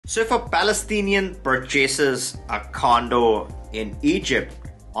So if a Palestinian purchases a condo in Egypt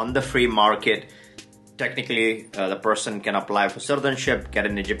on the free market, technically the person can apply for citizenship, get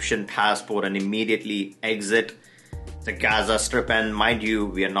an Egyptian passport, and immediately exit the Gaza Strip. And mind you,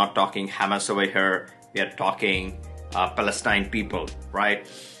 we are not talking Hamas over here, we are talking Palestine people, right?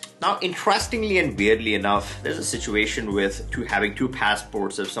 Now, interestingly and weirdly enough, there's a situation with having two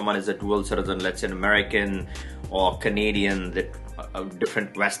passports. If someone is a dual citizen, let's say an American or Canadian, that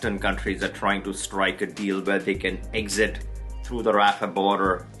different Western countries are trying to strike a deal where they can exit through the Rafah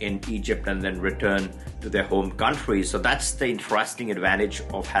border in Egypt and then return to their home country. So that's the interesting advantage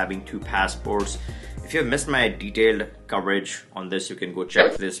of having two passports. If you have missed my detailed coverage on this, you can go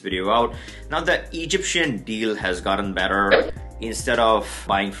check this video out. Now, the Egyptian deal has gotten better. Instead of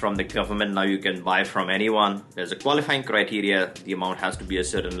buying from the government, now you can buy from anyone. There's a qualifying criteria. The amount has to be a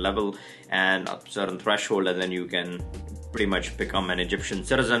certain level and a certain threshold, and then you can pretty much become an Egyptian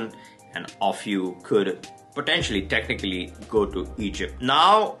citizen, and off you could potentially, technically, go to Egypt.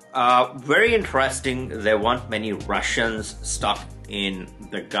 Now, very interesting, there weren't many Russians stuck in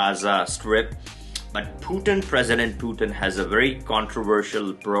the Gaza Strip. But President Putin has a very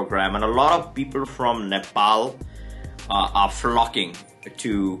controversial program, and a lot of people from Nepal are flocking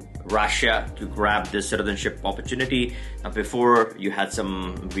to Russia to grab this citizenship opportunity. Now, before you had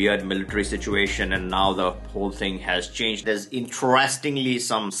some weird military situation, and now the whole thing has changed. There's interestingly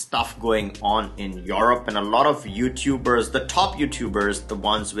some stuff going on in Europe, and a lot of YouTubers, the top YouTubers, the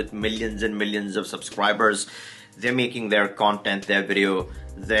ones with millions and millions of subscribers, they're making their content, their video.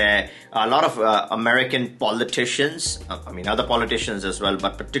 A lot of American politicians, other politicians as well,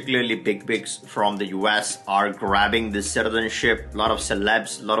 but particularly bigs from the US are grabbing this citizenship. A lot of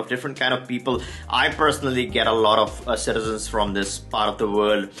celebs, a lot of different kind of people. I personally get a lot of citizens from this part of the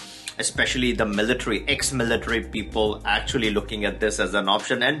world, especially the military, ex-military people actually looking at this as an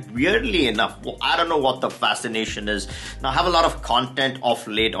option. And weirdly enough, I don't know what the fascination is. Now, I have a lot of content of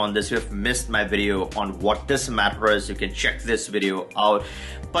late on this. If you've missed my video on what this matter is, you can check this video out.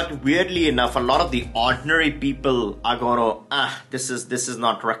 But weirdly enough, a lot of the ordinary people are going to, this is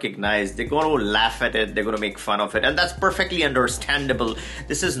not recognized. They're going to laugh at it. They're going to make fun of it. And that's perfectly understandable.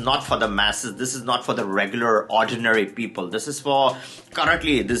 This is not for the masses. This is not for the regular, ordinary people. This is for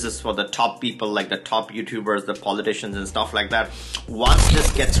the top people, like the top YouTubers, the politicians and stuff like that. Once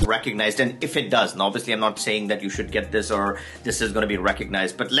this gets recognized, and if it does, and obviously I'm not saying that you should get this or this is going to be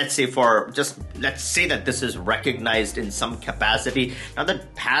recognized, but let's say that this is recognized in some capacity. Now, the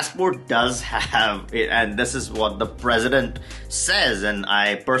passport does have it, and this is what the president says, and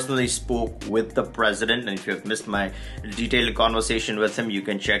I personally spoke with the president, and if you have missed my detailed conversation with him, you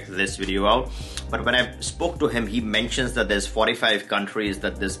can check this video out. But when I spoke to him, he mentions that there's 45 countries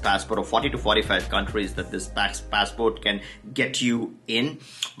that this passport, or 40 to 45 countries that this passport can get you in.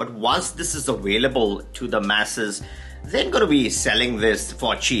 But once this is available to the masses, they're going to be selling this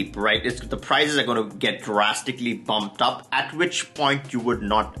for cheap, right? The prices are going to get drastically bumped up, at which point you would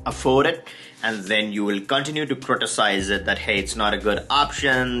not afford it. And then you will continue to criticize it that, hey, it's not a good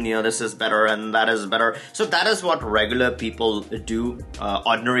option, this is better and that is better. So that is what regular people do,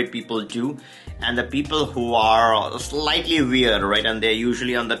 ordinary people do. And the people who are slightly weird, right? And they're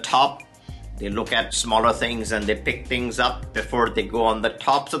usually on the top. They look at smaller things and they pick things up before they go on the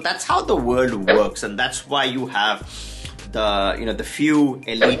top. So that's how the world works. And that's why you have the few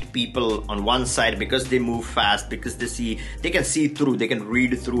elite people on one side, because they move fast, because they can see through, they can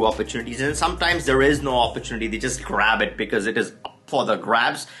read through opportunities. And sometimes there is no opportunity. They just grab it because it is up for the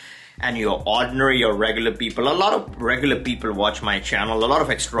grabs. And your ordinary or regular people, a lot of regular people watch my channel. A lot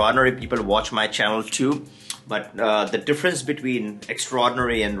of extraordinary people watch my channel too. But the difference between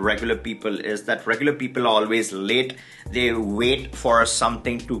extraordinary and regular people is that regular people are always late. They wait for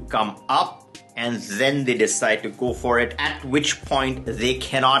something to come up and then they decide to go for it, at which point they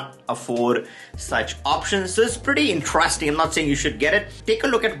cannot afford such options. So it's pretty interesting. I'm not saying you should get it. Take a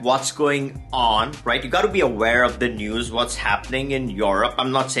look at what's going on, right? You got to be aware of the news, what's happening in Europe.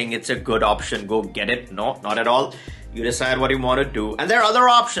 I'm not saying it's a good option. Go get it. No, not at all. You decide what you want to do. And there are other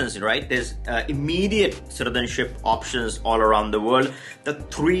options, right? There's immediate citizenship options all around the world. The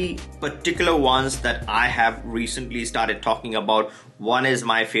three particular ones that I have recently started talking about, one is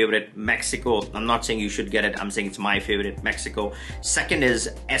my favorite, Mexico. I'm not saying you should get it. I'm saying it's my favorite, Mexico. Second is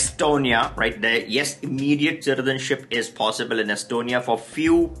Estonia, right? Yes, immediate citizenship is possible in Estonia for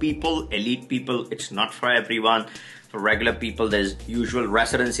few people, elite people. It's not for everyone. For regular people, there's usual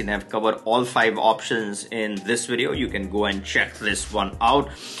residency, and I've covered all 5 options in this video. You can go and check this one out.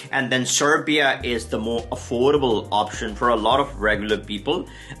 And then Serbia is the more affordable option for a lot of regular people.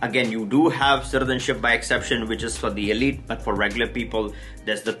 Again, you do have citizenship by exception, which is for the elite, but for regular people,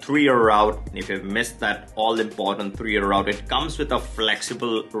 there's the 3-year route. If you've missed that all important 3-year route, it comes with a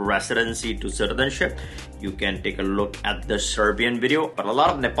flexible residency to citizenship. You can take a look at the Serbian video, but a lot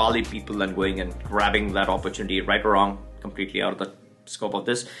of Nepali people are going and grabbing that opportunity, right or wrong, completely out of the scope of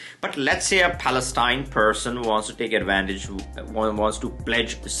this. But let's say a Palestine person wants to take advantage, wants to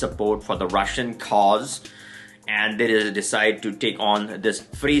pledge support for the Russian cause, and they decide to take on this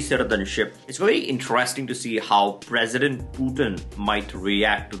free citizenship. It's very interesting to see how President Putin might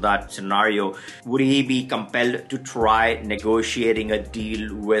react to that scenario. Would he be compelled to try negotiating a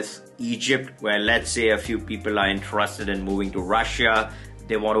deal with Egypt, where let's say a few people are interested in moving to Russia,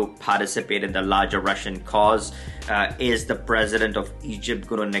 they want to participate in the larger Russian cause? Is the president of Egypt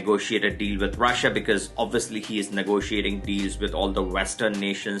going to negotiate a deal with Russia? Because obviously he is negotiating deals with all the Western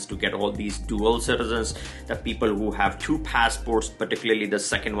nations to get all these dual citizens, the people who have 2 passports, particularly the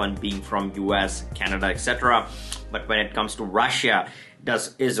second one being from US, Canada, etc. But when it comes to Russia,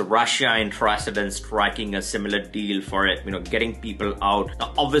 is Russia interested in striking a similar deal for it, getting people out?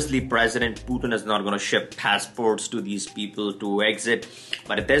 Now, obviously, President Putin is not going to ship passports to these people to exit.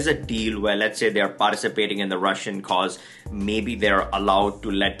 But if there's a deal where, let's say, they are participating in the Russian cause, maybe they're allowed to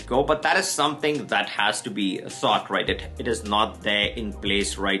let go. But that is something that has to be thought, right? It is not there in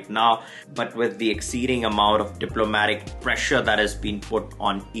place right now. But with the exceeding amount of diplomatic pressure that has been put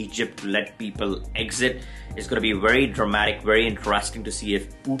on Egypt to let people exit, it's going to be very dramatic, very interesting to see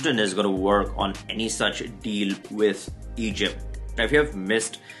if Putin is going to work on any such deal with Egypt. Now, if you have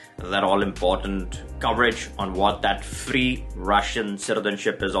missed that all important coverage on what that free Russian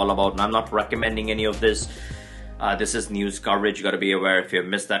citizenship is all about, and I'm not recommending any of this. This is news coverage. You got to be aware. If you have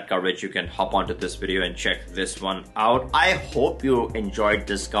missed that coverage, you can hop onto this video and check this one out. I hope you enjoyed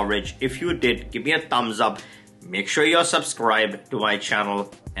this coverage. If you did, give me a thumbs up. Make sure you're subscribed to my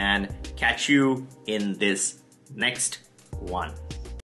channel, and catch you in this next one.